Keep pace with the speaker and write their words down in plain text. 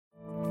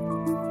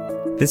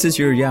This is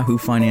your Yahoo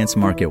Finance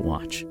Market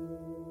Watch.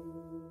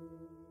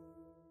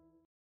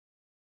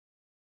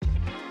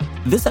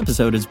 This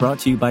episode is brought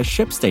to you by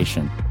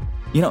ShipStation.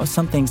 You know,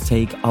 some things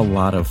take a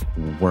lot of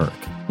work,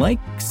 like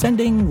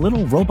sending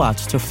little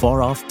robots to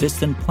far-off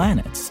distant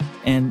planets.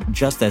 And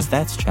just as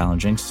that's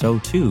challenging, so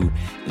too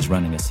is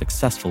running a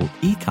successful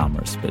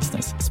e-commerce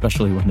business,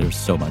 especially when there's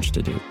so much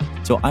to do.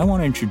 So I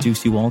want to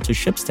introduce you all to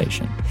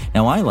ShipStation.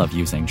 Now, I love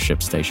using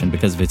ShipStation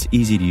because of its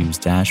easy-to-use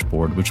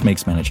dashboard, which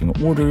makes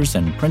managing orders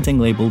and printing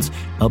labels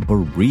a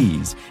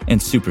breeze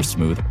and super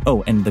smooth.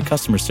 Oh, and the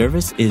customer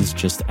service is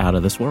just out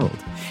of this world.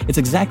 It's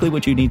exactly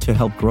what you need to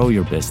help grow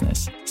your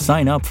business.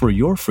 Sign up for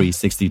your free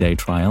 60-day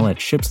trial at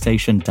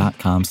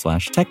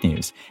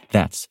shipstation.com/technews.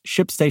 That's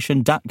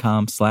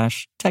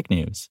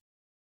shipstation.com/technews.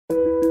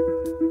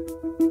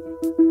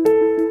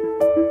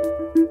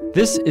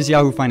 This is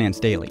Yahoo Finance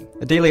Daily,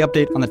 a daily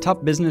update on the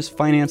top business,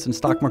 finance, and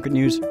stock market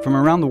news from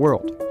around the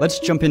world. Let's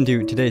jump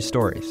into today's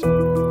stories.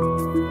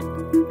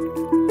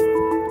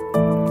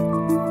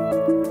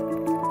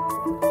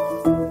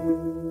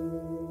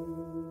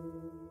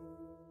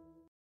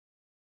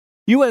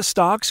 U.S.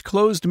 stocks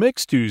closed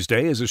mixed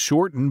Tuesday as a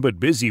shortened but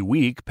busy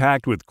week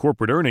packed with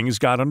corporate earnings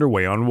got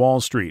underway on Wall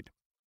Street.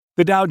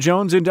 The Dow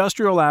Jones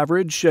Industrial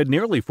Average shed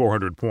nearly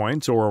 400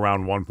 points, or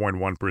around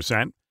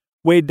 1.1%,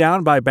 weighed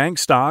down by bank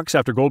stocks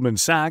after Goldman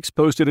Sachs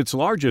posted its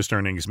largest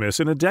earnings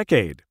miss in a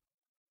decade.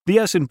 The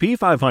S&P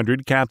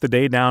 500 capped the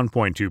day down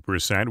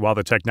 0.2%, while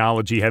the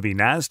technology-heavy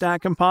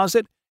Nasdaq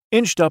Composite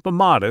inched up a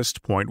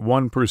modest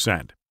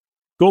 0.1%.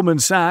 Goldman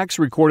Sachs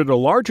recorded a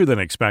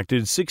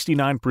larger-than-expected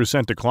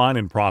 69% decline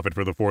in profit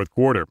for the fourth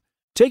quarter,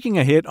 taking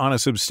a hit on a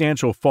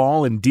substantial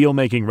fall in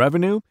deal-making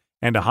revenue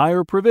and a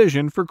higher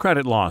provision for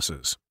credit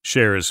losses.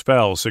 Shares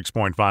fell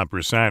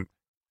 6.5%.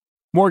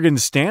 Morgan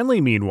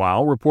Stanley,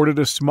 meanwhile, reported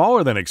a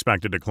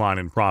smaller-than-expected decline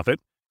in profit.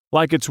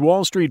 Like its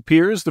Wall Street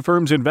peers, the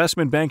firm's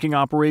investment banking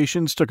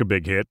operations took a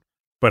big hit,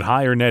 but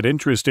higher net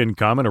interest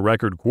income and a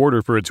record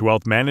quarter for its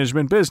wealth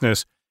management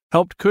business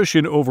helped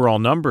cushion overall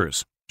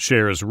numbers.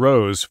 Shares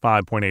rose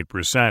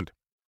 5.8%.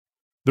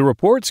 The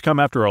reports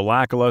come after a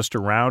lackluster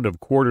round of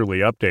quarterly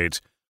updates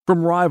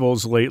from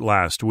rivals late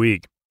last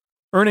week.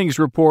 Earnings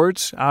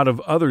reports out of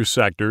other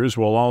sectors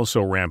will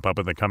also ramp up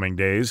in the coming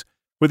days,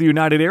 with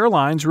United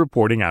Airlines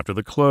reporting after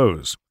the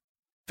close.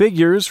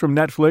 Figures from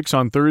Netflix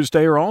on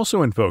Thursday are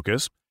also in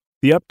focus.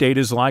 The update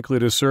is likely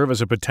to serve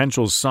as a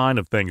potential sign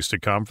of things to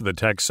come for the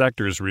tech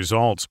sector's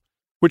results,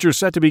 which are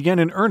set to begin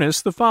in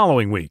earnest the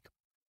following week.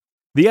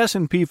 The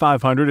S&P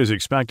 500 is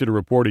expected to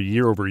report a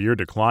year-over-year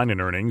decline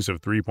in earnings of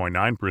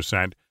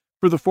 3.9%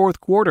 for the fourth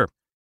quarter,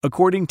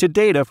 according to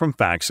data from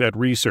FactSet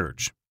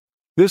Research.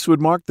 This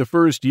would mark the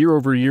first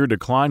year-over-year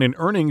decline in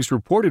earnings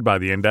reported by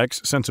the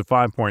index since a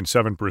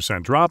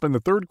 5.7% drop in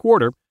the third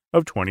quarter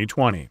of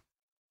 2020.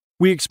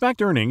 We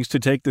expect earnings to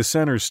take the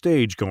center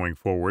stage going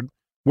forward,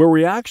 where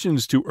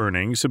reactions to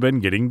earnings have been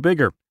getting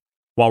bigger,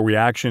 while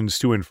reactions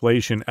to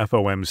inflation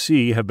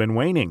FOMC have been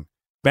waning.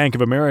 Bank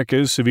of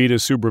America's Savita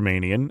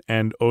Subramanian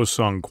and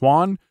Oh-Sung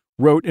Kwon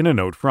wrote in a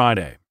note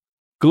Friday.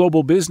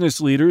 Global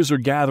business leaders are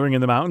gathering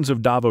in the mountains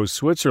of Davos,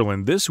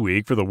 Switzerland this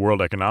week for the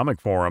World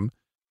Economic Forum.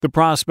 The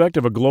prospect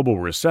of a global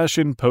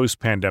recession,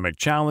 post-pandemic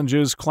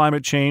challenges,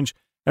 climate change,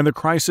 and the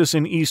crisis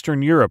in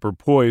Eastern Europe are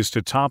poised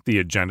to top the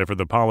agenda for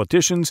the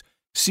politicians,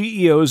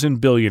 CEOs, and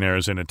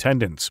billionaires in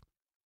attendance.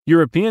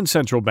 European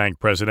Central Bank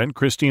President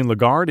Christine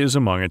Lagarde is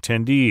among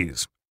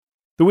attendees.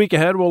 The week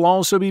ahead will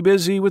also be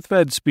busy with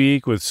Fed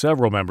speak, with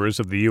several members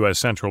of the U.S.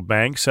 Central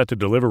Bank set to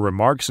deliver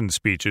remarks and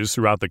speeches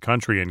throughout the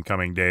country in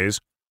coming days.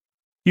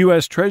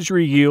 U.S.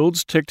 Treasury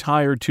yields ticked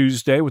higher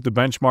Tuesday, with the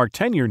benchmark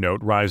 10-year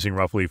note rising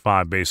roughly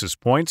 5 basis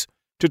points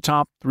to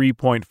top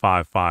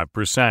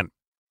 3.55%.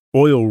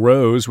 Oil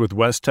rose, with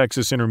West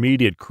Texas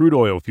Intermediate crude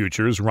oil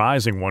futures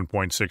rising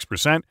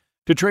 1.6%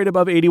 to trade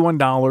above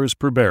 $81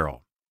 per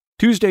barrel.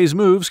 Tuesday's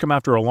moves come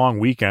after a long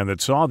weekend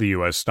that saw the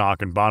U.S.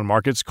 stock and bond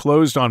markets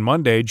closed on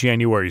Monday,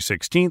 January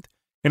 16th,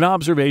 in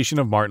observation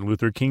of Martin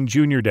Luther King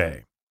Jr.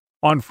 Day.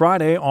 On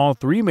Friday, all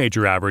three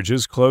major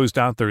averages closed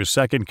out their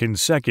second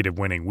consecutive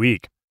winning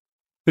week.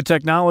 The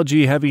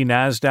technology-heavy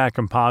Nasdaq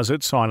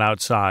Composite saw an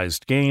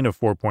outsized gain of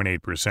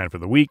 4.8% for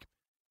the week,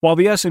 while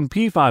the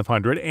S&P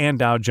 500 and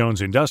Dow Jones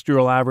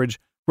Industrial Average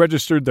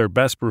registered their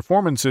best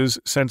performances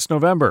since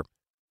November,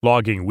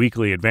 logging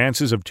weekly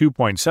advances of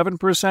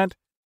 2.7%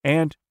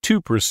 and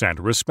 2%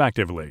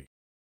 respectively.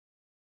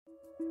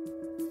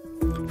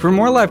 For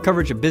more live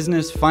coverage of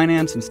business,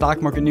 finance, and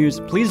stock market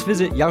news, please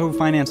visit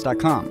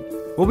yahoofinance.com.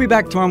 We'll be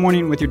back tomorrow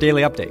morning with your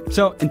daily update.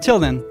 So until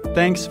then,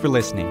 thanks for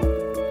listening.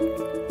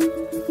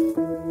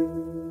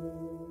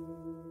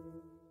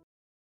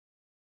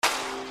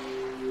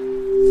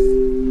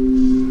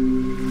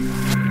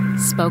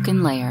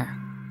 Spoken Layer.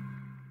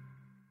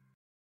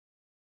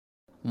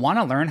 Want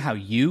to learn how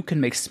you can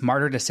make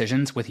smarter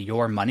decisions with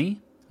your money?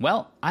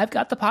 Well, I've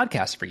got the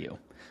podcast for you.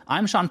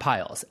 I'm Sean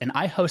Piles, and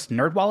I host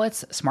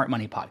NerdWallet's Smart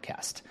Money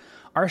Podcast.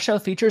 Our show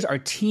features our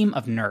team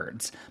of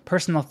nerds,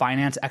 personal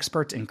finance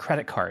experts in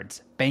credit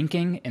cards,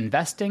 banking,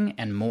 investing,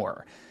 and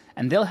more.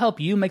 and they'll help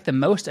you make the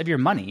most of your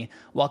money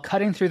while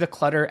cutting through the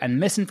clutter and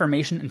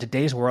misinformation in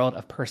today's world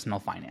of personal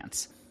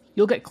finance.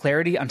 You'll get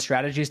clarity on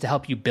strategies to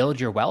help you build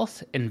your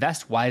wealth,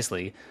 invest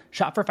wisely,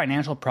 shop for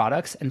financial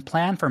products, and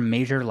plan for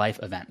major life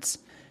events.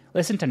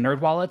 Listen to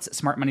NerdWallet's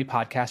Smart Money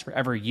Podcast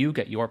wherever you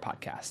get your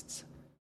podcasts.